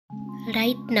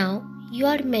Right now, you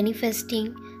are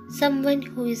manifesting someone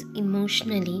who is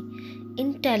emotionally,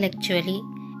 intellectually,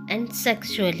 and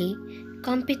sexually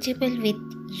compatible with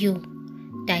you.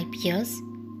 Type yes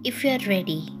if you are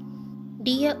ready.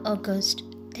 Dear August,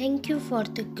 thank you for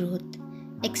the growth,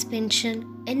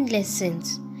 expansion, and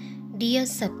lessons. Dear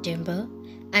September,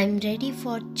 I am ready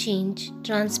for change,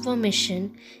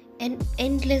 transformation, and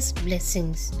endless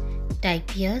blessings.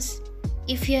 Type yes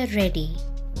if you are ready.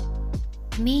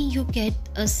 May you get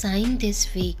a sign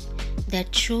this week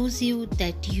that shows you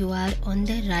that you are on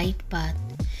the right path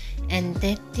and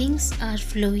that things are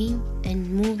flowing and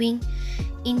moving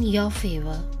in your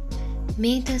favor.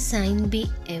 May the sign be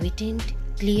evident,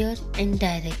 clear, and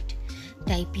direct.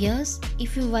 Type yes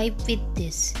if you vibe with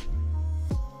this.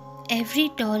 Every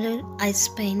dollar I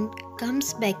spend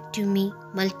comes back to me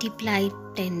multiplied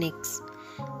 10x.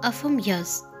 Affirm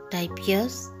yes. Type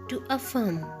yes to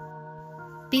affirm.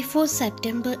 Before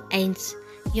September ends,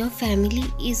 your family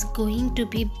is going to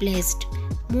be blessed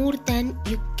more than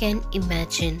you can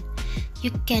imagine.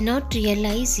 You cannot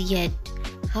realize yet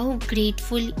how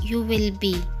grateful you will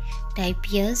be.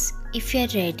 Type yes if you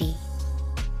are ready.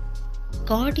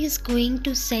 God is going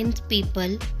to send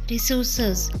people,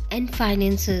 resources, and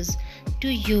finances to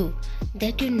you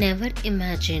that you never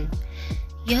imagined.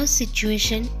 Your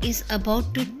situation is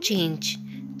about to change.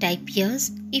 Type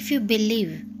yes if you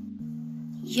believe.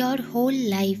 Your whole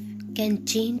life can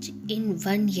change in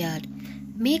 1 year.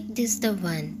 Make this the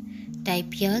one.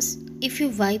 Type yes if you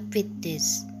vibe with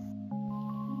this.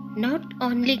 Not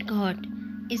only God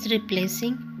is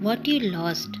replacing what you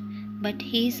lost, but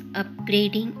He is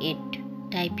upgrading it.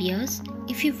 Type yes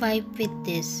if you vibe with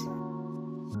this.